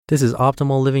This is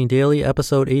Optimal Living Daily,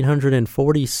 episode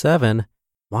 847.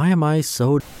 Why am I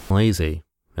so lazy?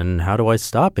 And how do I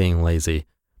stop being lazy?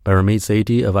 By Ramit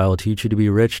Sethi of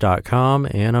IWillTeachYouToBeRich.com,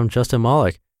 and I'm Justin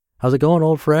Malik. How's it going,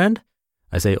 old friend?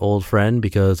 I say old friend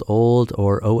because old,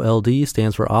 or OLD,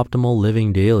 stands for Optimal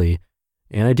Living Daily.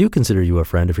 And I do consider you a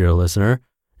friend if you're a listener.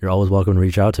 You're always welcome to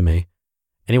reach out to me.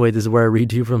 Anyway, this is where I read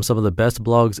to you from some of the best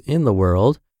blogs in the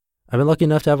world. I've been lucky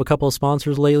enough to have a couple of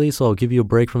sponsors lately, so I'll give you a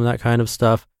break from that kind of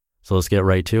stuff. So let's get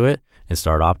right to it and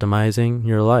start optimizing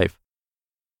your life.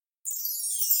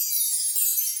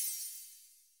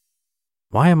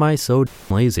 Why am I so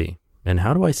lazy? And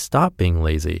how do I stop being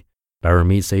lazy? By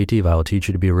Ramit Sethi of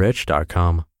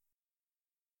IWillTeachYouToBeRich.com.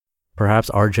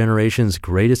 Perhaps our generation's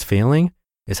greatest failing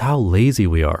is how lazy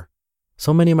we are.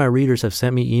 So many of my readers have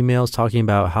sent me emails talking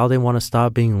about how they want to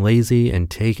stop being lazy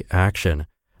and take action,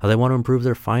 how they want to improve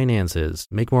their finances,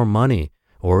 make more money,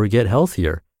 or get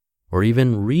healthier, or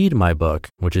even read my book,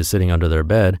 which is sitting under their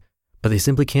bed, but they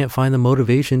simply can't find the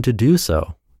motivation to do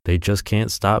so. They just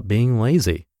can't stop being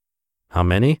lazy. How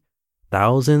many?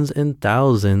 Thousands and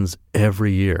thousands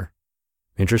every year.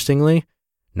 Interestingly,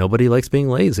 nobody likes being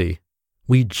lazy.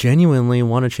 We genuinely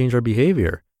want to change our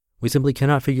behavior. We simply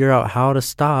cannot figure out how to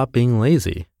stop being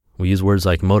lazy. We use words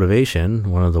like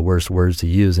motivation, one of the worst words to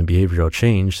use in behavioral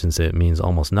change since it means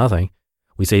almost nothing.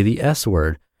 We say the S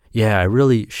word. Yeah, I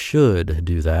really should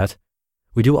do that.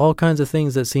 We do all kinds of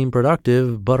things that seem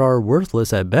productive but are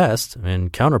worthless at best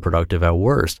and counterproductive at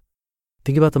worst.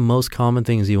 Think about the most common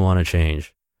things you want to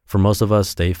change. For most of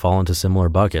us, they fall into similar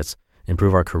buckets: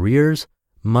 improve our careers,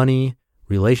 money,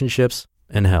 relationships,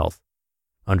 and health.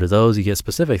 Under those, you get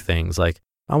specific things like,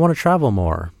 I want to travel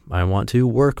more, I want to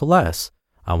work less,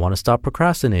 I want to stop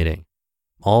procrastinating.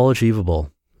 All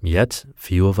achievable, yet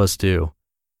few of us do.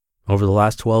 Over the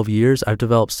last 12 years, I've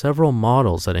developed several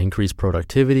models that increase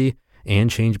productivity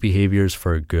and change behaviors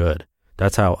for good.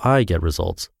 That's how I get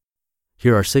results.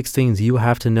 Here are 6 things you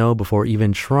have to know before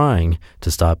even trying to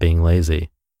stop being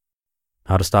lazy.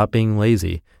 How to stop being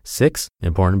lazy. 6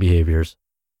 important behaviors.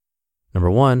 Number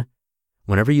 1,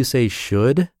 whenever you say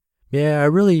should, yeah, I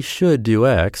really should do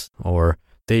X, or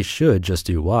they should just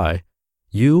do Y,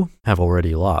 you have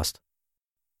already lost.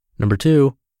 Number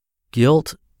 2,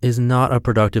 guilt is not a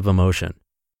productive emotion.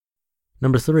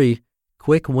 Number 3,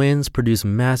 quick wins produce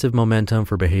massive momentum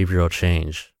for behavioral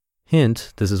change.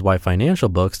 Hint, this is why financial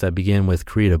books that begin with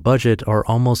create a budget are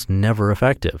almost never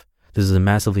effective. This is a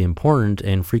massively important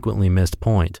and frequently missed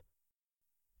point.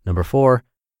 Number 4,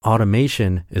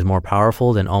 automation is more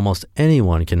powerful than almost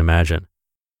anyone can imagine.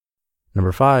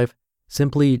 Number 5,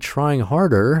 simply trying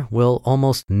harder will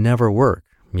almost never work,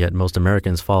 yet most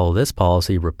Americans follow this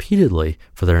policy repeatedly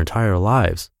for their entire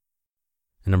lives.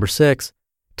 And number 6,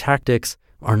 tactics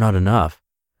are not enough.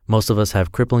 Most of us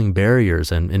have crippling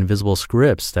barriers and invisible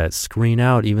scripts that screen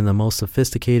out even the most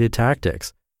sophisticated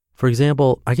tactics. For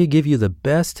example, I could give you the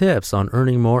best tips on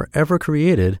earning more ever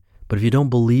created, but if you don't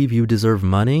believe you deserve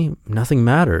money, nothing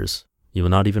matters. You will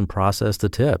not even process the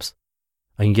tips.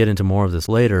 I can get into more of this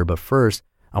later, but first,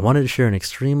 I wanted to share an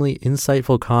extremely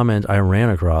insightful comment I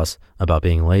ran across about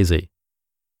being lazy.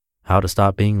 How to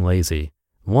stop being lazy.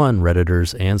 One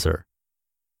Redditor's answer.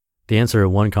 The answer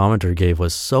one commenter gave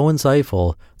was so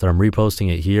insightful that I'm reposting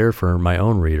it here for my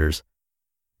own readers.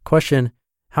 Question: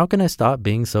 how can I stop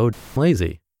being so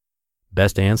lazy?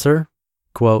 Best answer?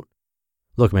 Quote,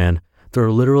 look man, there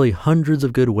are literally hundreds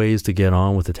of good ways to get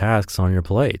on with the tasks on your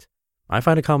plate. I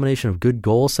find a combination of good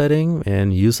goal setting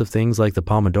and use of things like the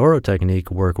Pomodoro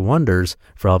technique work wonders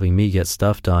for helping me get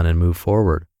stuff done and move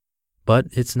forward. But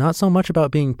it's not so much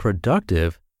about being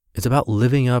productive, it's about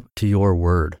living up to your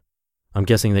word. I'm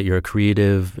guessing that you're a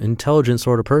creative, intelligent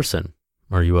sort of person.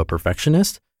 Are you a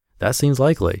perfectionist? That seems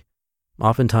likely.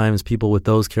 Oftentimes, people with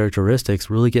those characteristics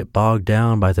really get bogged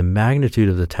down by the magnitude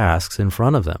of the tasks in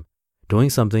front of them. Doing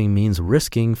something means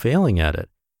risking failing at it.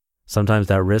 Sometimes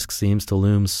that risk seems to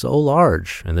loom so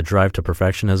large, and the drive to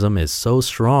perfectionism is so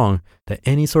strong that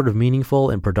any sort of meaningful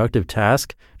and productive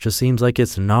task just seems like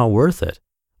it's not worth it.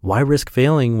 Why risk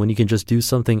failing when you can just do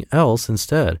something else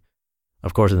instead?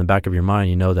 Of course, in the back of your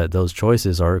mind, you know that those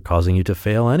choices are causing you to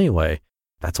fail anyway.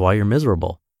 That's why you're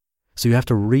miserable. So you have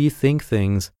to rethink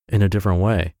things in a different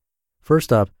way.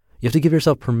 First up, you have to give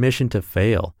yourself permission to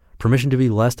fail, permission to be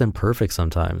less than perfect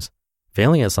sometimes.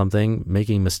 Failing at something,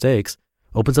 making mistakes,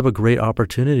 opens up a great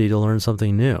opportunity to learn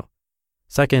something new.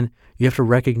 Second, you have to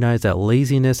recognize that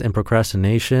laziness and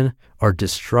procrastination are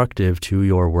destructive to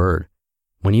your word.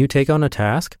 When you take on a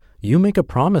task, you make a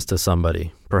promise to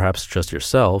somebody, perhaps just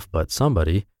yourself, but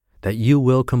somebody, that you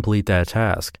will complete that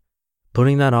task.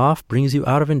 Putting that off brings you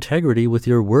out of integrity with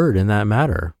your word in that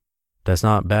matter. That's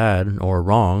not bad or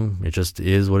wrong. It just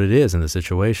is what it is in the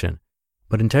situation.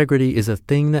 But integrity is a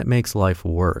thing that makes life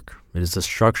work. It is the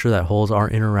structure that holds our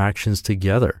interactions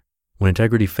together. When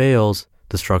integrity fails,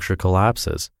 the structure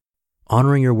collapses.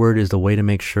 Honoring your word is the way to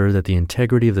make sure that the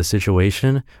integrity of the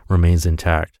situation remains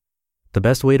intact. The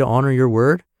best way to honor your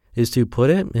word is to put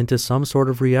it into some sort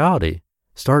of reality.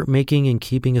 Start making and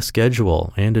keeping a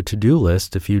schedule and a to-do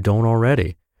list if you don't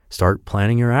already. Start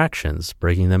planning your actions,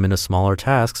 breaking them into smaller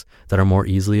tasks that are more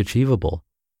easily achievable.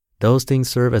 Those things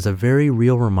serve as a very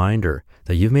real reminder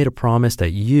that you've made a promise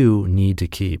that you need to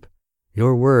keep.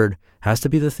 Your word has to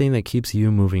be the thing that keeps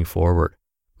you moving forward.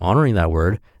 Honoring that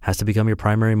word has to become your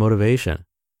primary motivation.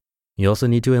 You also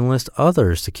need to enlist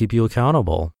others to keep you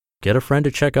accountable. Get a friend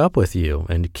to check up with you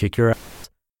and kick your ass.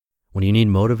 When you need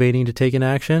motivating to take an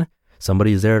action,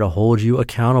 somebody is there to hold you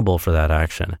accountable for that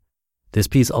action. This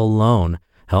piece alone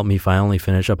helped me finally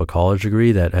finish up a college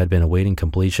degree that had been awaiting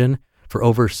completion for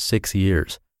over 6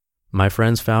 years. My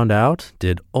friends found out,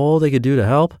 did all they could do to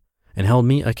help, and held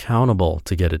me accountable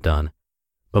to get it done.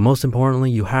 But most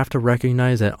importantly, you have to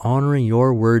recognize that honoring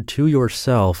your word to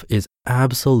yourself is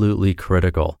absolutely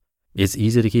critical. It's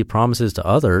easy to keep promises to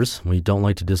others. We don't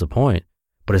like to disappoint,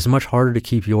 but it's much harder to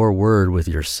keep your word with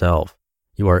yourself.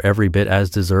 You are every bit as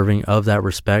deserving of that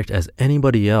respect as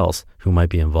anybody else who might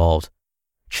be involved.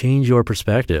 Change your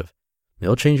perspective.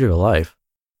 It'll change your life.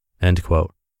 End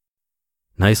quote.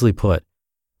 Nicely put.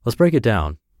 Let's break it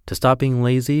down. To stop being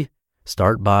lazy,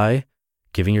 start by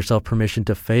giving yourself permission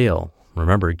to fail.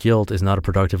 Remember, guilt is not a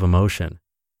productive emotion.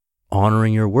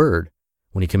 Honoring your word.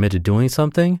 When you commit to doing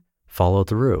something, follow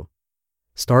through.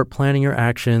 Start planning your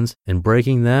actions and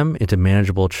breaking them into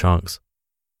manageable chunks.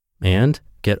 And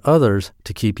get others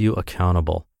to keep you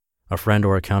accountable. A friend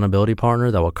or accountability partner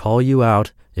that will call you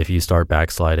out if you start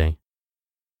backsliding.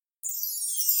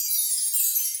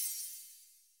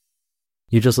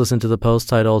 You just listened to the post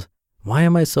titled, "Why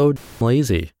Am I So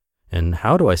Lazy? And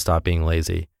How Do I Stop Being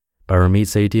Lazy?" by Ramit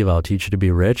Sethi of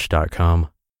I'llTeachYouToBeRich.com.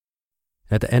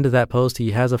 At the end of that post,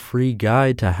 he has a free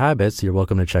guide to habits. You're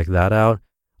welcome to check that out.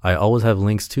 I always have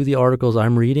links to the articles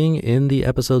I'm reading in the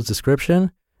episode's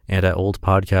description and at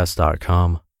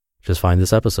oldpodcast.com. Just find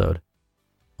this episode.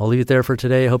 I'll leave it there for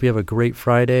today. I hope you have a great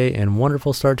Friday and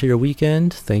wonderful start to your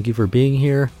weekend. Thank you for being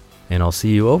here, and I'll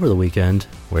see you over the weekend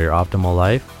where your optimal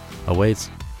life awaits.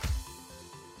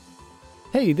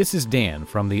 Hey, this is Dan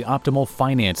from the Optimal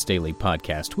Finance Daily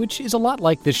podcast, which is a lot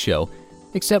like this show,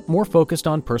 except more focused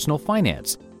on personal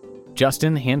finance.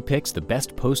 Justin handpicks the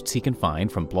best posts he can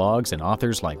find from blogs and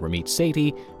authors like Ramit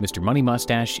Sethi, Mr. Money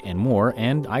Mustache, and more,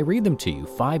 and I read them to you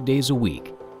 5 days a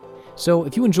week. So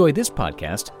if you enjoy this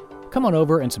podcast, come on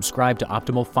over and subscribe to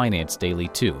Optimal Finance Daily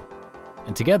too.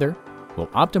 And together, we'll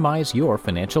optimize your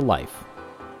financial life.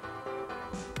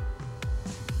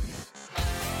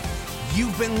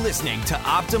 You've been listening to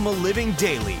Optimal Living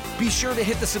Daily. Be sure to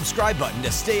hit the subscribe button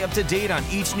to stay up to date on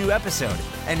each new episode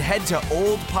and head to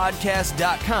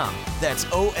oldpodcast.com. That's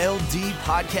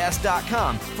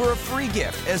OLDpodcast.com for a free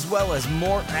gift as well as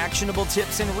more actionable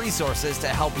tips and resources to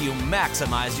help you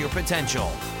maximize your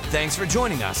potential. Thanks for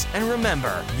joining us, and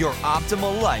remember, your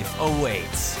optimal life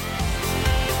awaits.